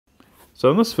So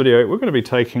in this video we're going to be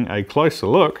taking a closer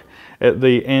look at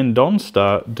the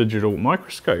Andonstar digital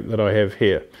microscope that I have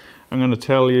here. I'm going to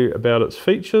tell you about its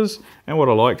features and what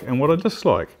I like and what I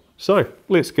dislike. So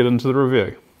let's get into the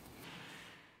review.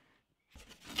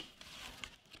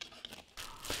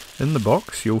 In the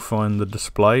box you'll find the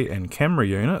display and camera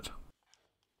unit,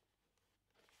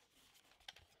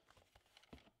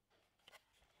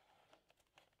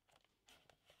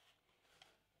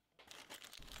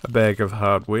 a bag of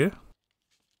hardware,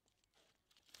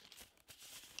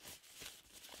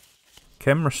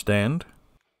 camera stand,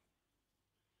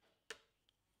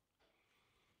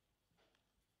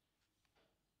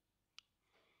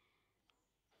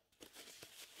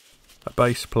 a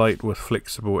base plate with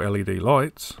flexible LED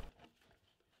lights,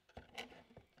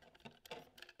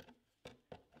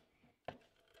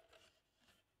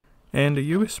 and a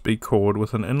USB cord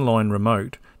with an inline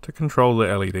remote to control the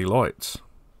LED lights.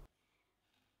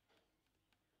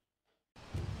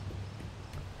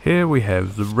 Here we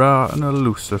have the rare and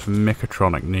elusive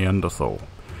mechatronic Neanderthal.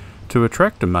 To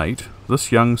attract a mate,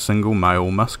 this young single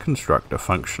male must construct a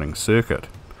functioning circuit.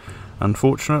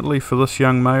 Unfortunately for this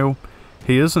young male,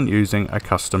 he isn't using a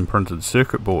custom printed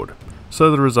circuit board,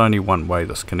 so there is only one way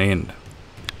this can end.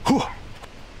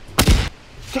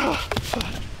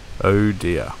 Oh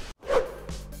dear.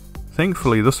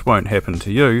 Thankfully this won't happen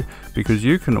to you, because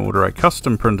you can order a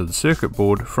custom printed circuit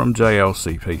board from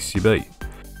JLC PCB.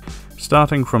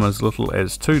 Starting from as little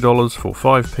as $2 for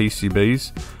 5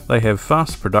 PCBs, they have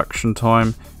fast production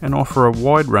time and offer a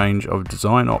wide range of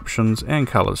design options and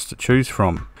colours to choose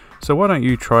from. So why don't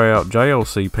you try out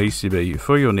JLC PCB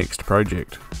for your next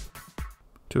project.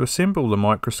 To assemble the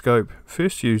microscope,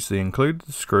 first use the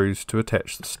included screws to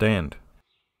attach the stand.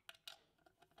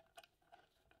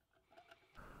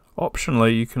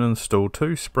 Optionally, you can install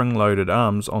 2 spring-loaded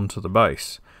arms onto the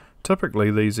base. Typically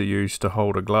these are used to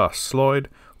hold a glass slide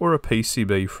or a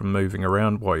PCB from moving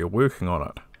around while you're working on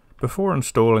it. Before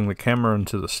installing the camera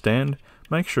into the stand,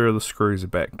 make sure the screws are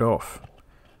backed off.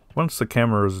 Once the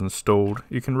camera is installed,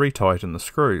 you can retighten the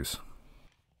screws.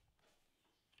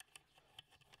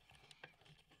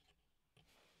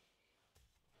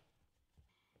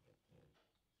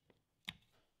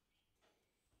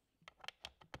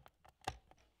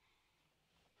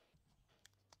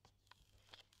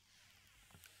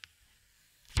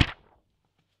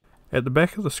 At the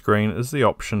back of the screen is the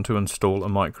option to install a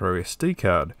micro SD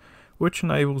card, which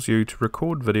enables you to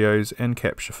record videos and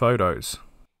capture photos.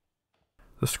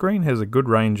 The screen has a good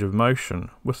range of motion,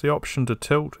 with the option to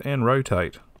tilt and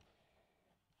rotate.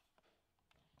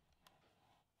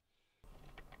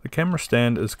 The camera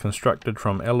stand is constructed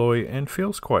from alloy and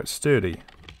feels quite sturdy.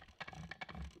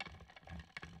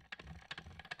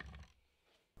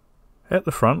 At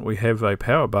the front we have a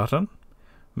power button,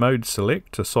 Mode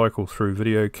Select to cycle through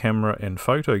video camera and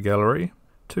photo gallery,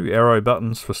 2 arrow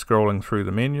buttons for scrolling through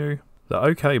the menu, the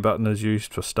OK button is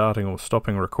used for starting or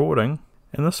stopping recording,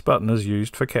 and this button is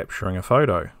used for capturing a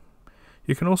photo.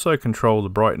 You can also control the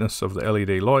brightness of the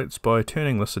LED lights by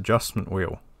turning this adjustment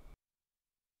wheel.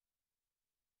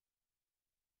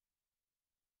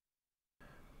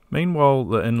 Meanwhile,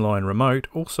 the inline remote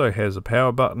also has a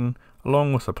power button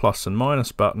along with a plus and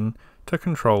minus button to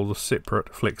control the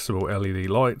separate flexible LED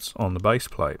lights on the base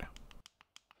plate.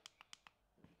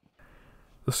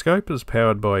 The scope is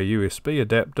powered by a USB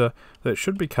adapter that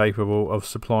should be capable of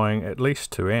supplying at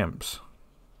least 2 amps.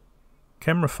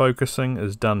 Camera focusing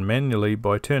is done manually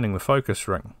by turning the focus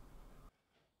ring.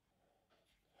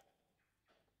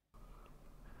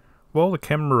 While the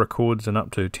camera records in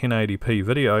up to 1080p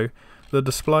video, the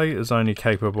display is only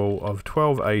capable of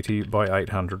 1280 by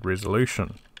 800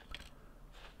 resolution.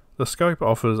 The scope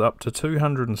offers up to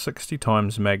 260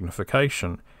 times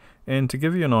magnification, and to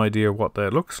give you an idea what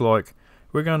that looks like,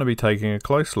 we're going to be taking a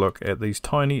close look at these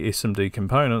tiny SMD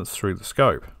components through the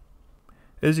scope.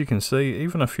 As you can see,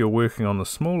 even if you're working on the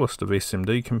smallest of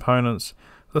SMD components,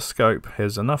 the scope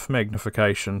has enough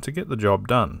magnification to get the job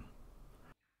done.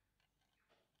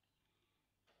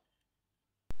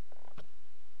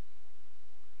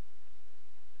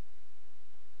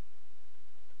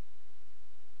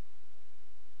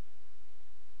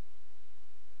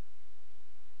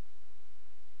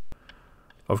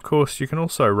 Of course, you can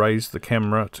also raise the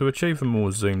camera to achieve a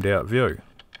more zoomed out view.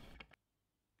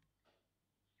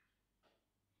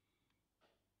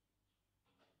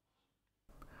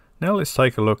 Now let's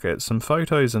take a look at some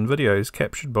photos and videos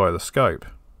captured by the scope.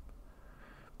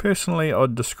 Personally,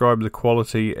 I'd describe the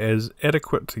quality as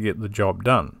adequate to get the job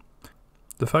done.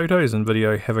 The photos and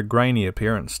video have a grainy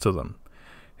appearance to them.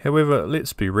 However,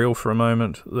 let's be real for a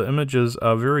moment, the images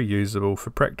are very usable for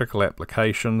practical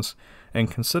applications, and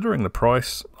considering the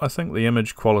price, I think the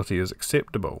image quality is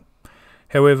acceptable.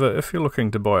 However, if you're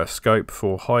looking to buy a scope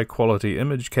for high quality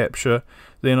image capture,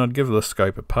 then I'd give this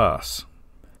scope a pass.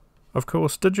 Of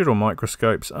course, digital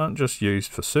microscopes aren't just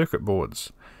used for circuit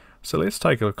boards, so let's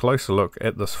take a closer look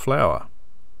at this flower.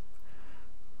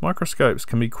 Microscopes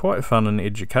can be quite fun and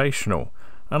educational,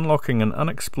 unlocking an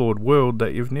unexplored world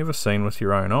that you've never seen with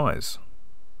your own eyes.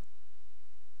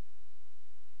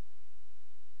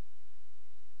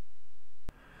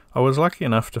 I was lucky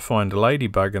enough to find a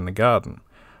ladybug in the garden,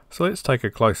 so let's take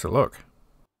a closer look.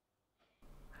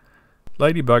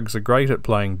 Ladybugs are great at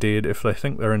playing dead if they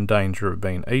think they're in danger of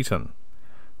being eaten.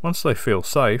 Once they feel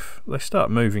safe, they start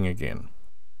moving again.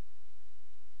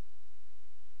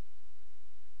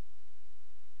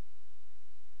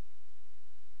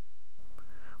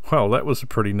 Well, that was a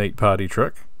pretty neat party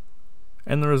trick.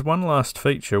 And there is one last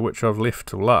feature which I've left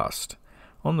till last.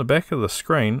 On the back of the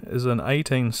screen is an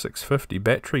 18650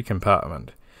 battery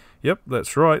compartment. Yep,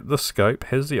 that's right, this scope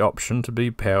has the option to be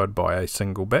powered by a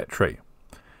single battery.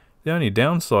 The only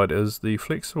downside is the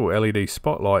flexible LED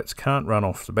spotlights can't run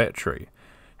off the battery.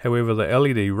 However, the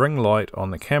LED ring light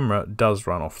on the camera does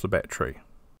run off the battery.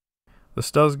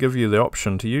 This does give you the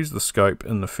option to use the scope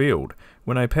in the field,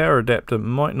 when a power adapter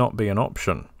might not be an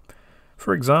option.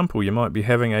 For example, you might be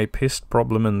having a pest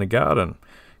problem in the garden.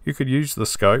 You could use the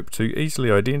scope to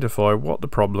easily identify what the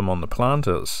problem on the plant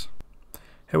is.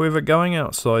 However, going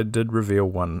outside did reveal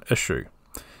one issue.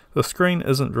 The screen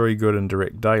isn't very good in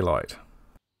direct daylight.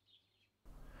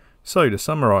 So to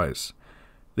summarise,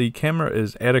 the camera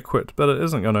is adequate, but it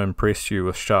isn't going to impress you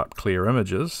with sharp, clear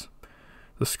images.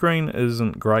 The screen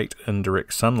isn't great in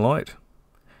direct sunlight,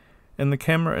 and the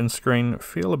camera and screen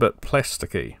feel a bit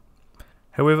plasticky.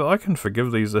 However, I can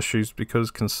forgive these issues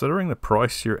because considering the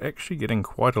price, you're actually getting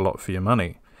quite a lot for your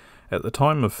money. At the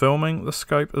time of filming, the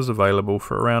scope is available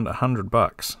for around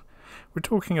 $100. We're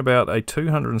talking about a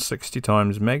 260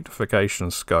 times magnification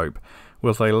scope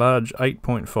with a large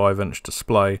 8.5 inch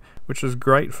display, which is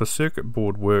great for circuit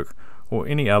board work or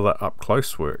any other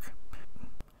up-close work,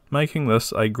 making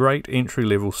this a great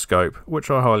entry-level scope,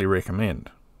 which I highly recommend.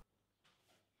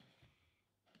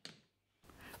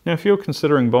 Now, if you're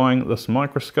considering buying this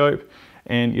microscope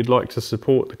and you'd like to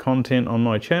support the content on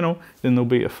my channel, then there'll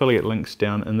be affiliate links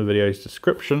down in the video's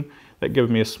description that give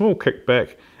me a small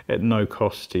kickback at no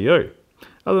cost to you.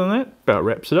 Other than that, about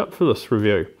wraps it up for this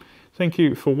review. Thank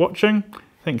you for watching.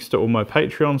 Thanks to all my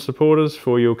Patreon supporters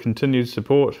for your continued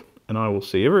support, and I will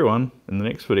see everyone in the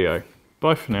next video.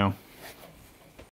 Bye for now.